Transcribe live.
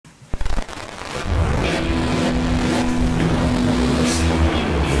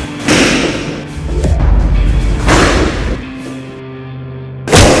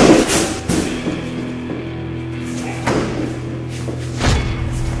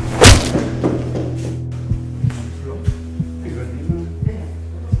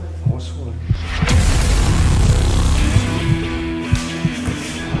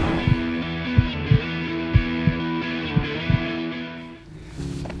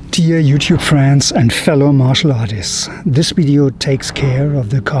Dear YouTube friends and fellow martial artists, this video takes care of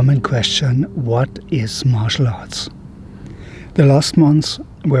the common question, what is martial arts? The last months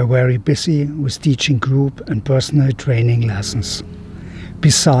were very busy with teaching group and personal training lessons.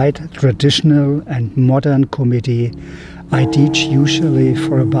 Beside traditional and modern committee, I teach usually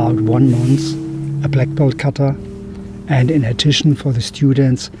for about 1 month a black belt kata, and in addition for the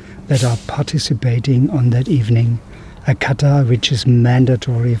students that are participating on that evening, a kata which is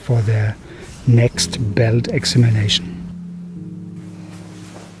mandatory for their next belt examination.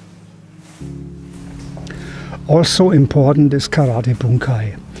 Also important is karate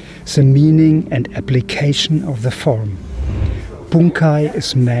bunkai, the meaning and application of the form. Bunkai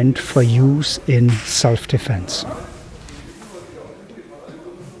is meant for use in self-defense.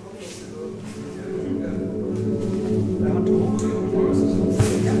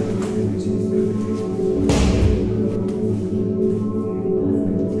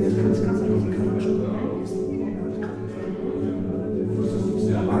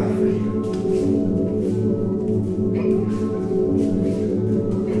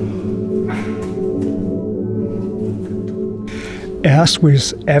 As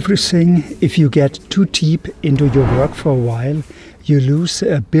with everything, if you get too deep into your work for a while, you lose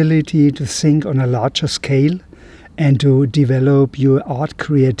the ability to think on a larger scale and to develop your art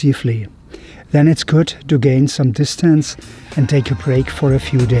creatively. Then it's good to gain some distance and take a break for a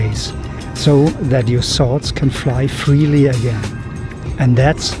few days, so that your thoughts can fly freely again. And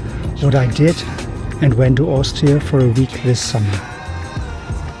that's what I did and went to Austria for a week this summer.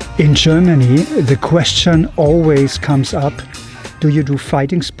 In Germany, the question always comes up: do you do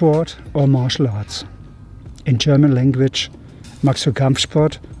fighting sport or martial arts? In German language, magst du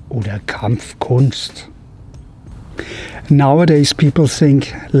Kampfsport oder Kampfkunst? Nowadays people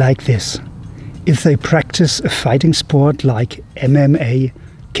think like this: if they practice a fighting sport like MMA,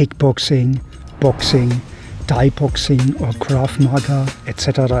 kickboxing, boxing, Thai boxing or Krav Maga,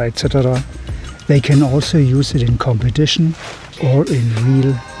 etc., etc., they can also use it in competition or in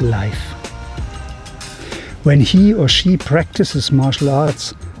real life. When he or she practices martial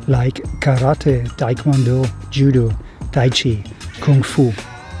arts like karate, taekwondo, judo, tai chi, kung fu,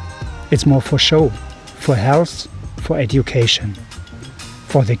 it's more for show, for health, for education,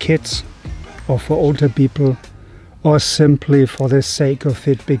 for the kids or for older people, or simply for the sake of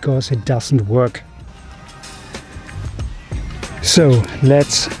it because it doesn't work. So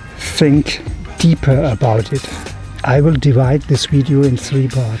let's think deeper about it. I will divide this video in 3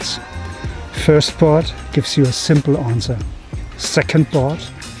 parts. First part gives you a simple answer. Second part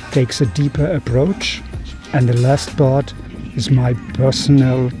takes a deeper approach. And the last part is my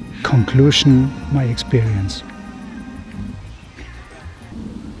personal conclusion, my experience.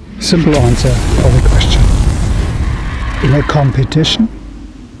 Simple answer for the question. In a competition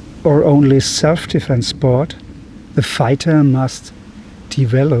or only self-defense sport, the fighter must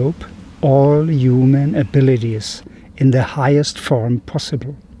develop all human abilities in the highest form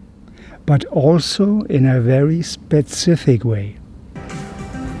possible, but also in a very specific way.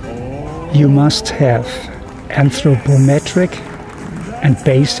 You must have anthropometric and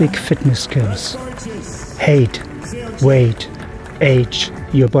basic fitness skills. Height, weight, age,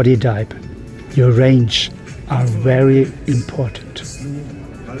 your body type, your range are very important.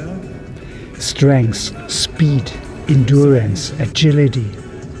 Strength, speed, endurance, agility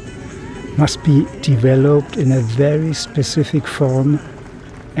must be developed in a very specific form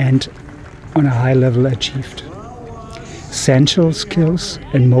and on a high level achieved. Sensual skills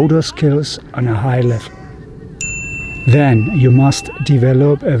and motor skills on a high level. Then you must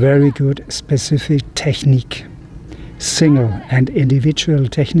develop a very good specific technique, single and individual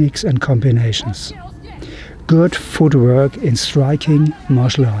techniques and combinations. Good footwork in striking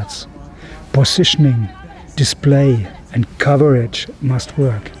martial arts. Positioning, display and coverage must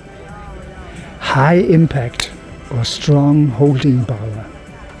work. High impact or strong holding power.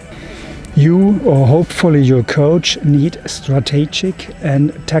 You, or hopefully your coach, need strategic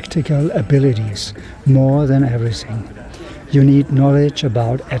and tactical abilities more than everything. You need knowledge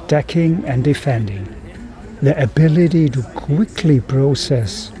about attacking and defending. The ability to quickly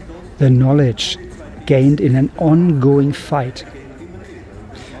process the knowledge gained in an ongoing fight.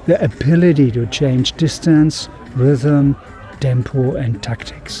 The ability to change distance, rhythm, tempo and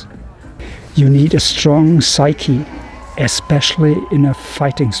tactics. You need a strong psyche, especially in a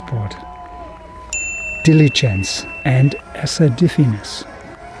fighting sport. Diligence and assertiveness,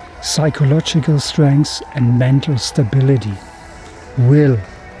 psychological strength and mental stability, will,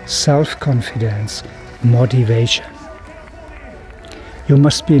 self-confidence, motivation. You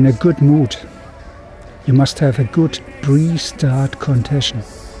must be in a good mood. You must have a good pre-start condition.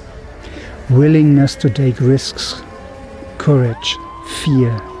 willingness to take risks, courage,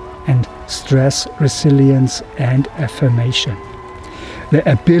 fear, and stress resilience and affirmation. The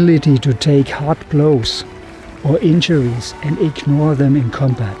ability to take hard blows or injuries and ignore them in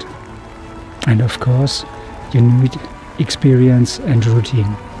combat. And of course, you need experience and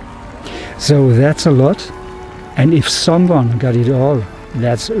routine. So that's a lot, and if someone got it all,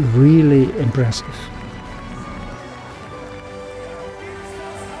 that's really impressive.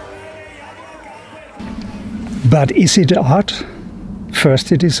 But is it art?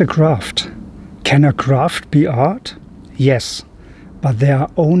 First, it is a craft. Can a craft be art? Yes, but there are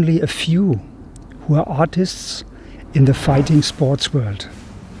only a few who are artists in the fighting sports world.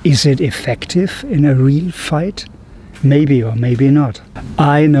 Is it effective in a real fight? Maybe or maybe not.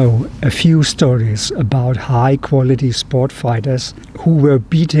 I know a few stories about high-quality sport fighters who were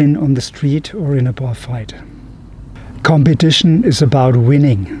beaten on the street or in a bar fight. Competition is about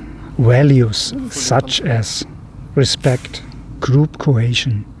winning. Values such as respect, group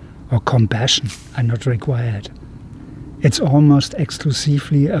cohesion, or compassion are not required. It's almost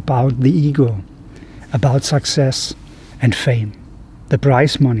exclusively about the ego, about success and fame, the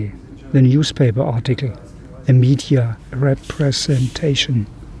prize money, the newspaper article, the media representation.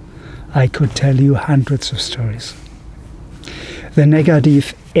 I could tell you hundreds of stories. The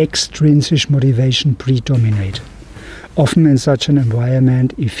negative extrinsic motivation predominate. Often in such an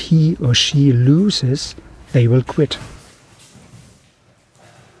environment, if he or she loses, they will quit.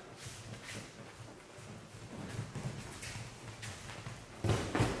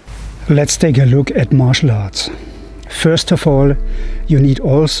 Let's take a look at martial arts. First of all, you need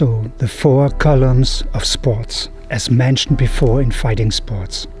also the 4 columns of sports, as mentioned before in fighting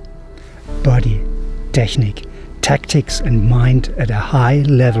sports. Body, technique, tactics and mind at a high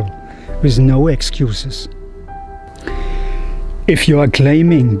level, with no excuses. If you are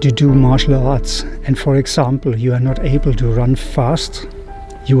claiming to do martial arts and, for example, you are not able to run fast,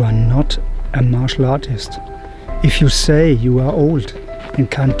 you are not a martial artist. If you say you are old and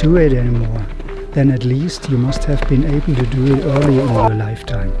can't do it anymore, then at least you must have been able to do it early in your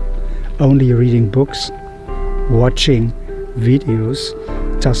lifetime. Only reading books, watching videos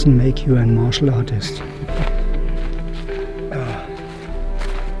doesn't make you a martial artist.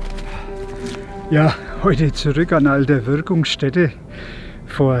 Ja, heute zurück an alte Wirkungsstätte.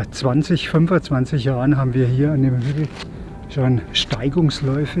 Vor 20, 25 Jahren haben wir hier an dem Hügel schon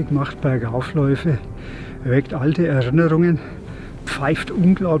Steigungsläufe gemacht, Bergaufläufe. Weckt alte Erinnerungen, pfeift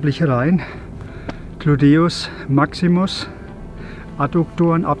unglaublich rein. Gluteus Maximus,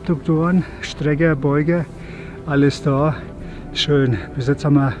 Adduktoren, Abduktoren, Strecker, Beuger, alles da. Schön. Bis jetzt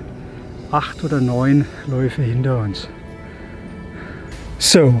haben wir 8 oder 9 Läufe hinter uns.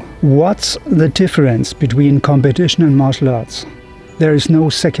 So, what's the difference between competition and martial arts? There is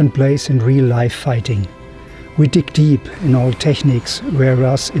no second place in real-life fighting. We dig deep in all techniques,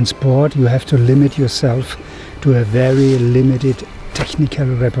 whereas in sport you have to limit yourself to a very limited technical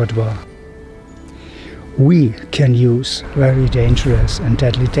repertoire. We can use very dangerous and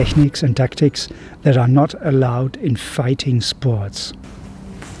deadly techniques and tactics that are not allowed in fighting sports.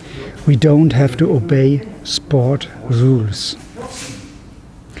 We don't have to obey sport rules.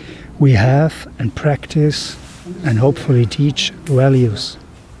 We have and practice and hopefully teach values.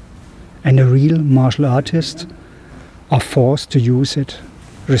 And a real martial artist are forced to use it.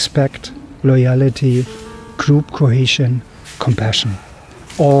 Respect, loyalty, group cohesion, compassion.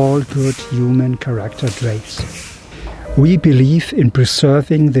 All good human character traits. We believe in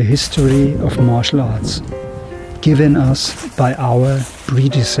preserving the history of martial arts, given us by our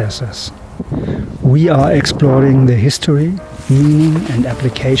predecessors. We are exploring the history, meaning and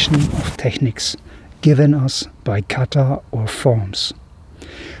application of techniques given us by kata or forms.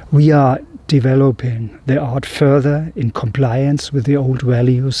 We are developing the art further in compliance with the old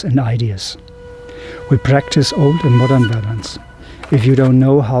values and ideas. We practice old and modern balance. If you don't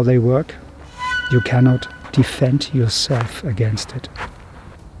know how they work, you cannot defend yourself against it.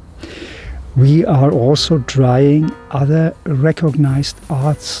 We are also trying other recognized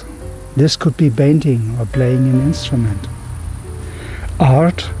arts. This could be painting or playing an instrument.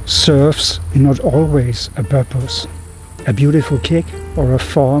 Art serves not always a purpose. A beautiful kick or a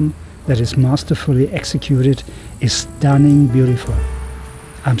form that is masterfully executed is stunning beautiful.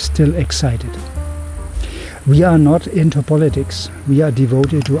 I'm still excited. We are not into politics. We are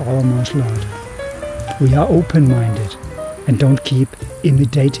devoted to our martial art. We are open-minded and don't keep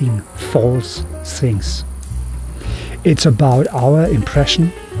imitating false things. It's about our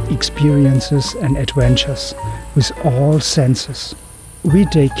impression, experiences and adventures with all senses. We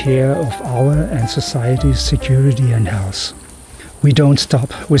take care of our and society's security and health. We don't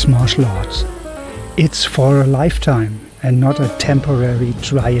stop with martial arts. It's for a lifetime and not a temporary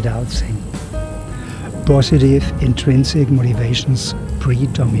try it out thing. Positive intrinsic motivations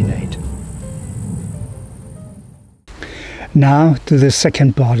predominate. Now to the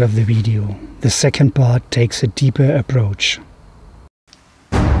second part of the video. The second part takes a deeper approach.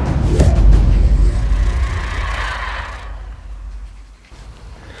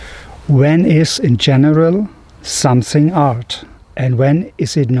 When is in general something art and when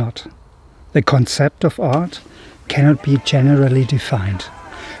is it not? The concept of art cannot be generally defined.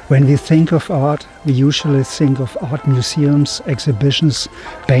 When we think of art, we usually think of art museums, exhibitions,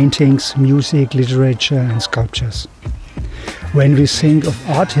 paintings, music, literature and sculptures. When we think of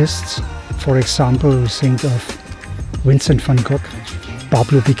artists, for example, we think of Vincent van Gogh,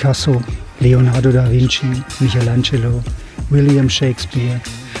 Pablo Picasso, Leonardo da Vinci, Michelangelo, William Shakespeare,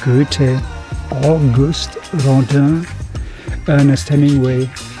 Goethe, Auguste Rodin, Ernest Hemingway,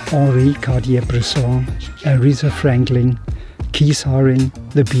 Henri Cartier-Bresson, Aretha Franklin, Keith Haring,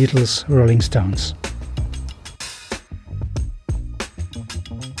 the Beatles, Rolling Stones.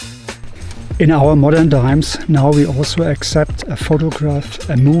 In our modern times, now we also accept a photograph,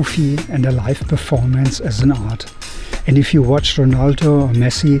 a movie and a live performance as an art. And if you watch Ronaldo or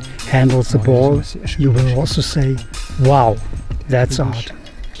Messi handle the ball, you will also say, wow, that's art.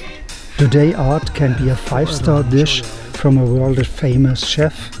 Today art can be a 5-star dish from a world-famous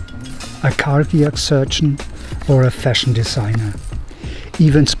chef, a cardiac surgeon or a fashion designer.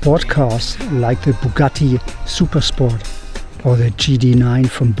 Even sport cars like the Bugatti Supersport or the GD9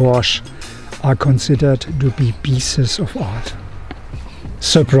 from Bosch are considered to be pieces of art.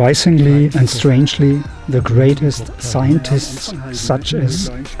 Surprisingly and strangely, the greatest scientists such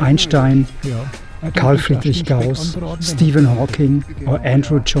as Einstein, Carl Friedrich Gauss, Stephen Hawking or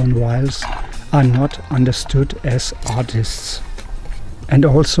Andrew John Wiles are not understood as artists. And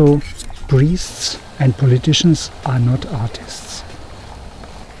also priests and politicians are not artists.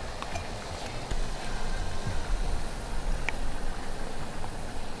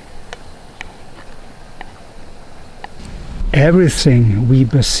 Everything we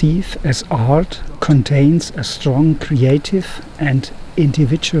perceive as art contains a strong creative and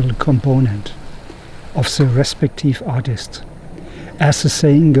individual component of the respective artist. As the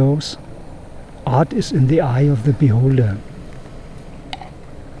saying goes, art is in the eye of the beholder.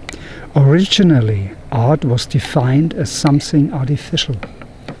 Originally, art was defined as something artificial,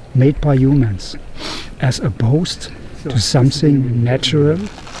 made by humans, as opposed to something natural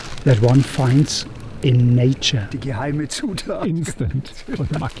that one finds in nature. Die geheime Zutat. Instant von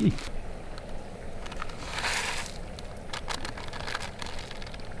Maki.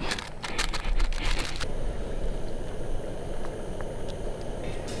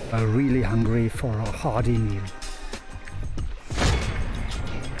 I'm really hungry for a hearty meal.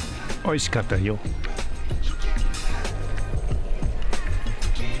 美味しかったよ。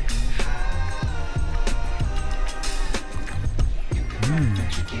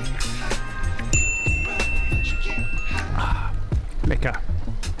Lecker.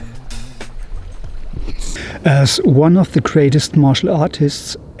 As one of the greatest martial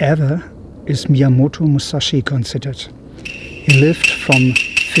artists ever is Miyamoto Musashi considered. He lived from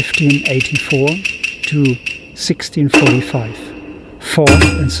 1584 to 1645, fought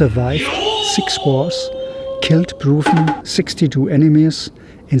and survived 6 wars, killed proven 62 enemies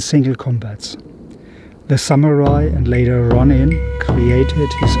in single combats. The samurai and later Ronin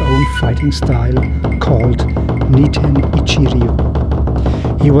created his own fighting style called Niten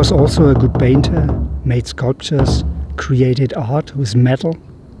Ichiryu. He was also a good painter, made sculptures, created art with metal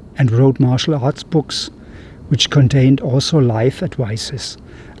and wrote martial arts books which contained also life advices,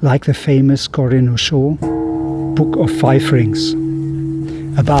 like the famous Gorin no Sho, Book of 5 Rings.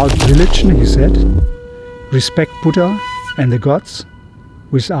 About religion, he said, respect Buddha and the gods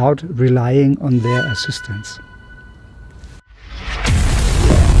without relying on their assistance.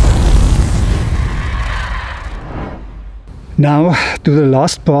 Now to the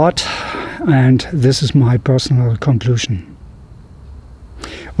last part, and this is my personal conclusion.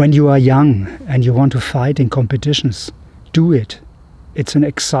 When you are young and you want to fight in competitions, do it. It's an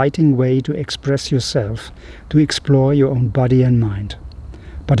exciting way to express yourself, to explore your own body and mind.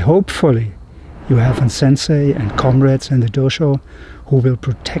 But hopefully you have a sensei and comrades in the dojo who will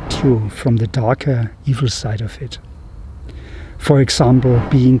protect you from the darker, evil side of it. For example,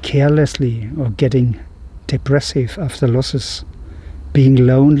 being carelessly or getting depressive after losses, being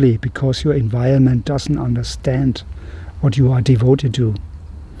lonely because your environment doesn't understand what you are devoted to,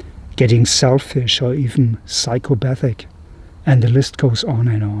 getting selfish or even psychopathic, and the list goes on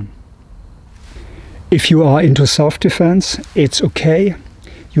and on. If you are into self-defense, it's okay.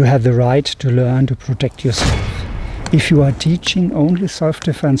 You have the right to learn to protect yourself. If you are teaching only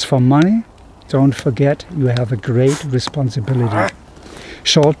self-defense for money, don't forget you have a great responsibility.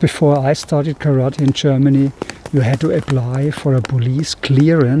 Short before I started karate in Germany, you had to apply for a police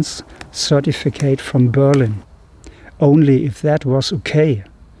clearance certificate from Berlin. Only if that was okay,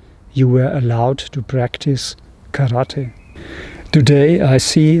 you were allowed to practice karate. Today I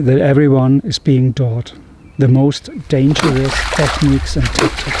see that everyone is being taught the most dangerous techniques and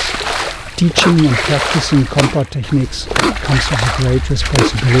tactics. Teaching and practicing combat techniques comes with a great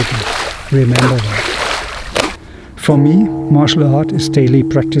responsibility. Remember that. For me, martial art is daily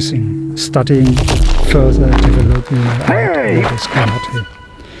practicing, studying, further developing my art, that is karate.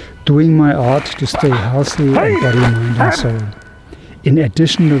 Doing my art to stay healthy in body, mind and soul. In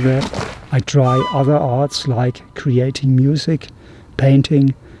addition to that, I try other arts like creating music,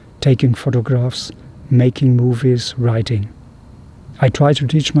 painting, taking photographs, making movies, writing. I try to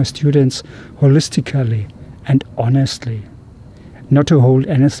teach my students holistically and honestly, not to hold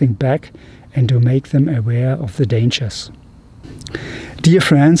anything back and to make them aware of the dangers. Dear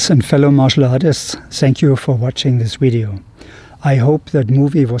friends and fellow martial artists, thank you for watching this video. I hope that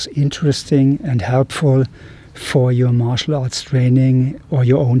movie was interesting and helpful for your martial arts training or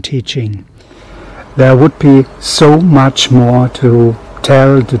your own teaching. There would be so much more to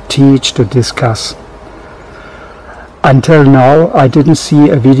tell, to teach, to discuss. Until now, I didn't see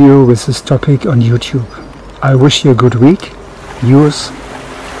a video with this topic on YouTube. I wish you a good week. Yours,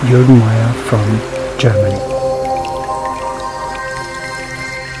 Juergen Mayer from Germany.